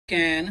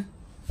can,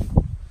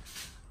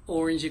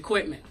 orange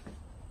equipment.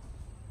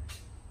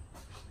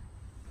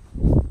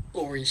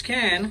 Orange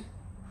can,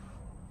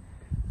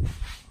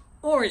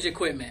 orange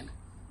equipment.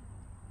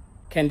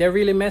 Can they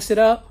really mess it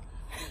up?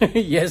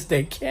 Yes,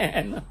 they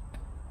can.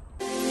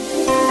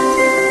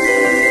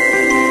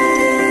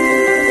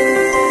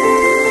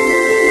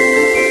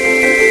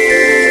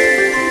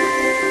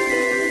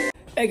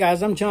 Hey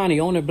guys, I'm Johnny,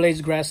 owner of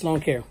Blades Grass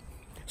Lawn Care.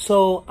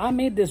 So I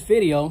made this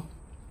video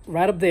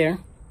right up there.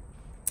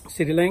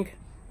 See the link?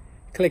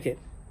 Click it.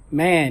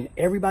 Man,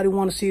 everybody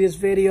want to see this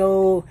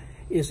video.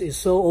 It's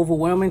so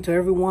overwhelming to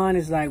everyone.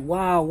 It's like,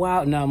 wow,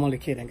 wow. No, I'm only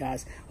kidding,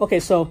 guys. Okay,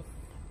 so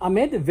I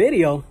made the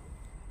video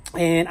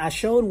and I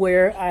showed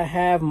where I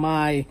have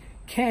my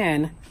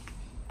can,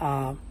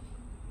 my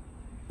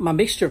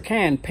mixture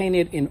can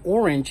painted in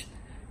orange.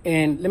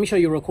 And let me show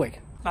you real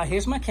quick. Now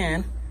here's my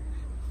can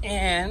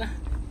and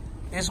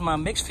here's my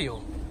mixed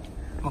fuel.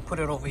 I'm gonna put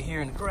it over here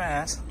in the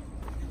grass.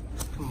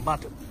 I'm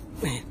about to,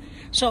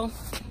 so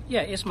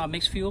yeah, it's my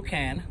mixed fuel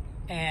can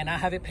and I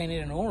have it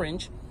painted in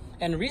orange.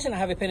 And the reason I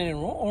have it painted in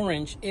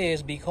orange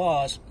is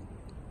because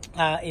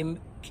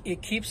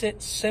it keeps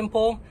it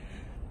simple.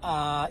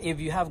 If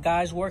you have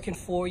guys working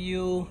for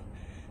you,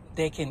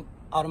 they can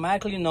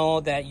automatically know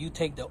that you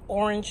take the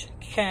orange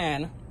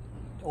can,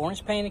 the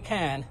orange painted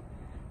can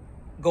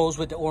goes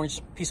with the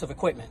orange piece of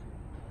equipment.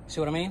 See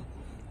what I mean?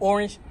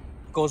 Orange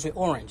goes with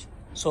orange.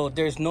 So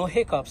there's no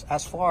hiccups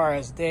as far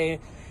as they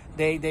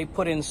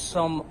put in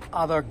some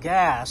other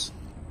gas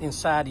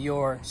inside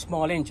your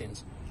small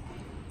engines.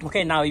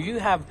 Okay, now if you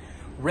have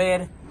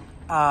red,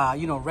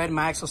 red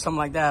max or something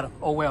like that,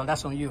 oh well,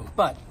 that's on you.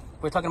 But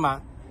we're talking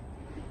about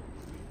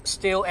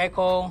STIHL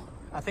Echo.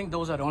 I think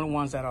those are the only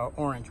ones that are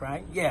orange,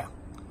 right? Yeah,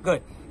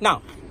 good.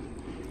 Now,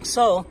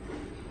 so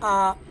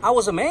I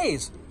was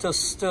amazed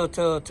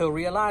to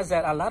realize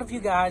that a lot of you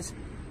guys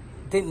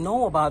didn't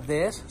know about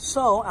this,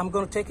 so I'm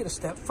going to take it a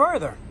step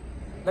further.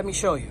 Let me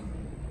show you.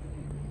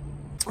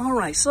 All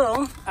right,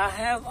 so I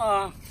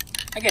have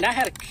again, I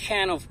had a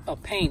can of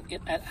paint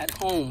at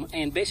home,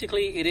 and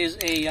basically it is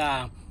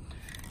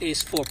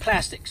is for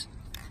plastics.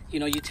 You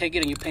know, you take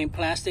it and you paint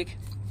plastic.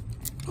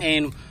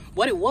 And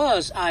what it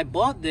was, I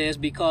bought this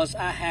because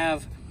I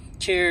have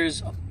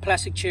chairs,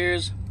 plastic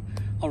chairs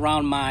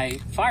around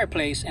my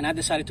fireplace, and I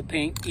decided to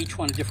paint each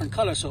one a different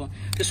color. So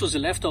this was the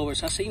leftover.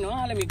 So I said,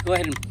 let me go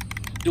ahead and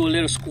do a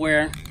little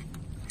square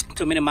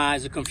to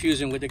minimize the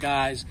confusion with the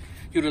guys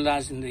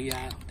utilizing the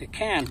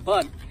can.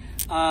 But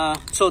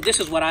so this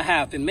is what I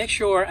have, and make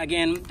sure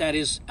again that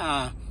is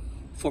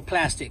for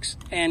plastics,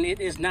 and it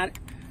is not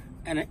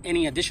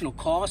any additional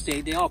cost.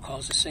 They all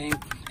cost the same.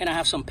 And I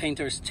have some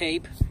painter's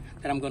tape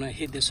that I'm gonna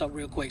hit this up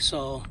real quick.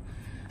 So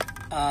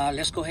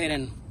let's go ahead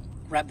and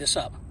wrap this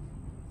up.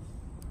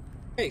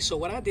 Okay, so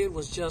what I did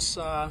was just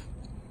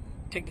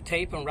take the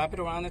tape and wrap it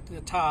around at the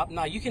top.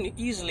 Now you can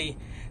easily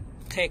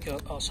take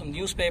some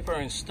newspaper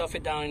and stuff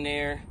it down in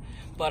there,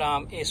 but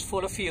it's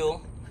full of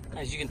fuel.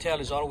 As you can tell,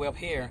 it's all the way up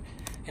here,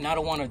 and I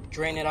don't want to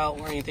drain it out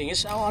or anything.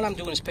 It's all I'm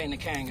doing is painting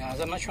the can,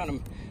 guys. I'm not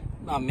trying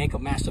to make a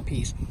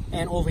masterpiece.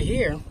 And over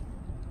here,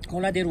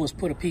 all I did was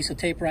put a piece of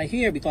tape right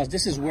here, because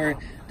this is where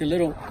the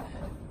little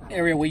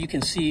area where you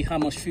can see how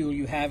much fuel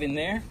you have in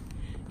there,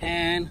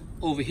 and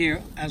over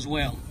here as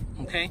well.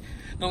 Okay,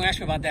 don't ask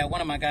me about that.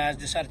 One of my guys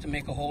decided to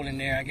make a hole in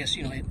there. I guess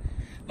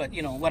but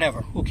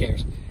whatever, who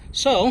cares?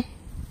 So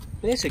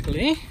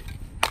basically,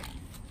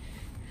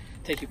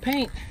 take your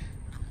paint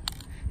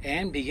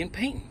and begin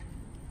painting.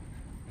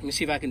 Let me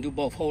see if I can do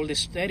both. Hold this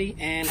steady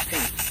and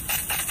paint.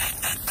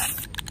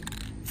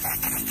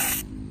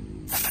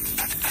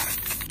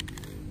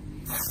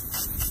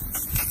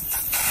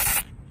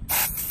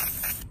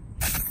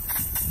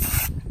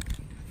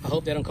 I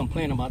hope they don't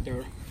complain about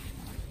their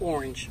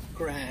orange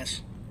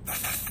grass.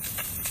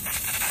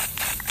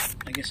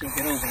 I guess they'll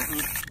get over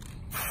it,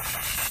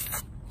 huh?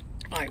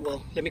 All right,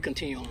 well, let me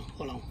continue on.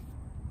 Hold on.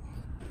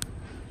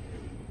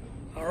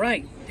 All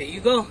right, there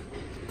you go.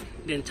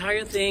 The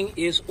entire thing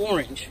is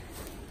orange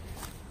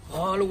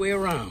all the way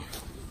around.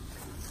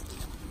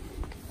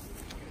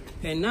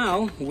 And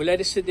now we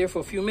let it sit there for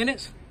a few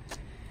minutes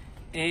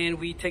and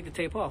we take the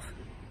tape off.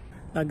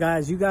 Now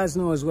guys, you guys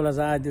know as well as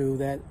I do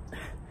that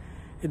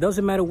it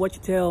doesn't matter what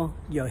you tell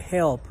your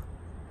help,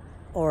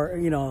 or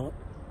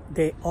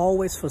they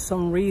always, for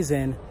some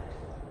reason,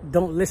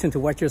 don't listen to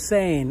what you're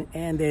saying,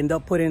 and they end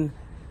up putting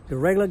the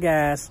regular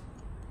gas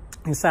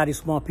inside this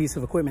small piece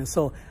of equipment.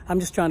 So I'm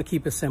just trying to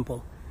keep it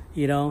simple,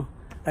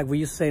 like we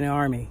used to say in the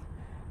Army,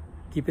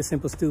 keep it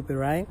simple, stupid,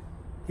 right?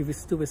 Keep it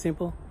stupid,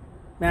 simple.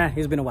 Nah,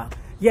 it's been a while.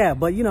 Yeah,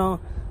 but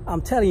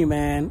I'm telling you,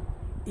 man,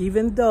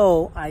 even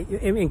though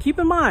and keep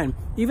in mind,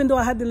 even though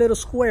I had the little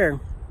square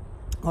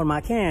on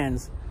my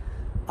cans,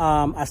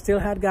 I still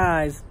had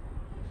guys,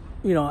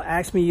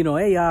 ask me,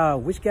 hey,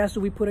 which gas do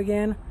we put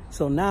again?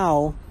 So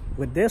now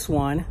with this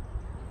one,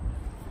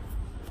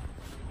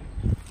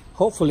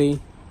 hopefully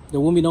there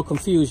won't be no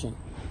confusion.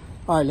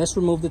 All right, let's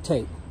remove the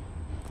tape.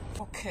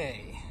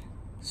 Okay,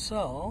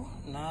 so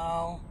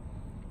now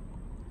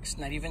it's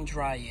not even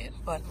dry yet,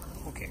 but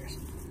who cares?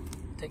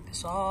 take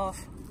this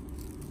off.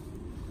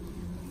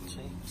 See,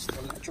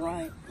 still not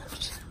dry.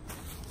 Oops.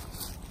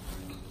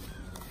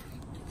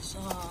 Take this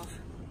off.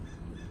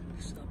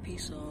 This little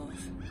piece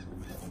off.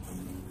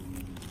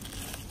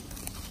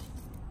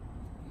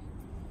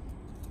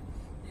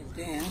 And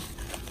then,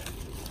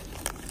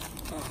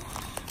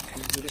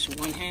 can you do this with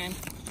one hand?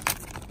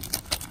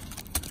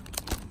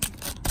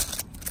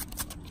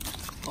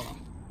 Hold on.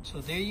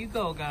 So there you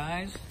go,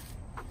 guys.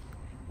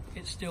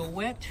 It's still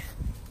wet.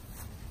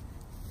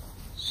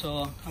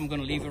 So I'm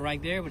gonna leave it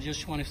right there, but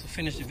just wanted to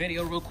finish the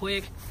video real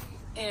quick.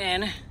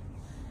 And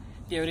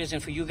there it is.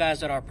 And for you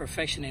guys that are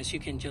perfectionists, you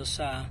can just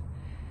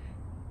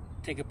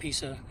take a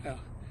piece of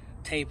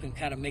tape and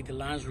kind of make the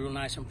lines real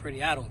nice and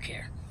pretty. I don't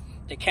care.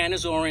 The can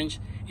is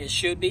orange. It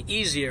should be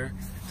easier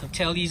to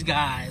tell these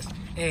guys,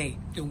 hey,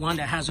 the one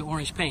that has the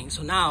orange paint.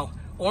 So now,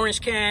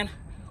 orange can,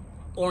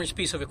 orange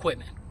piece of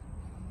equipment.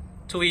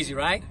 Too easy,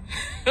 right?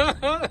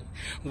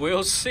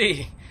 We'll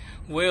see.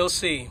 We'll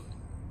see.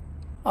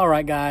 All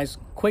right, guys,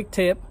 quick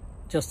tip,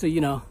 just to,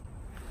 you know,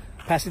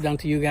 pass it down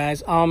to you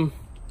guys.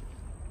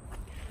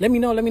 Let me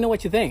know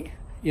what you think.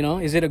 You know,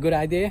 is it a good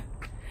idea?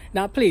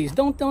 Now, please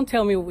don't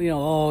tell me, you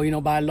know, oh, you know,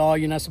 by law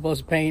you're not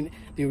supposed to paint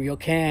your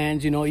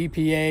cans. You know,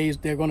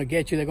 EPAs, they're gonna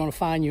get you, they're gonna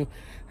fine you.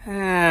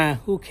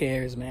 Who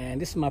cares, man?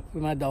 This is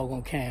my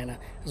doggone can.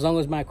 As long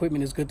as my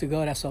equipment is good to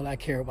go, that's all I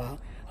care about.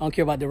 I don't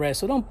care about the rest.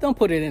 So don't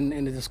put it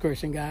in the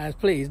description, guys.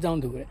 Please don't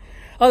do it.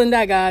 Other than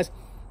that, guys,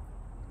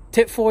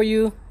 tip for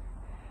you.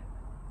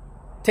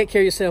 Take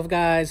care of yourself,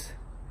 guys.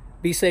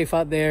 Be safe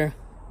out there.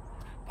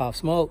 Pop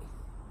smoke.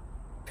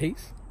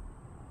 Peace.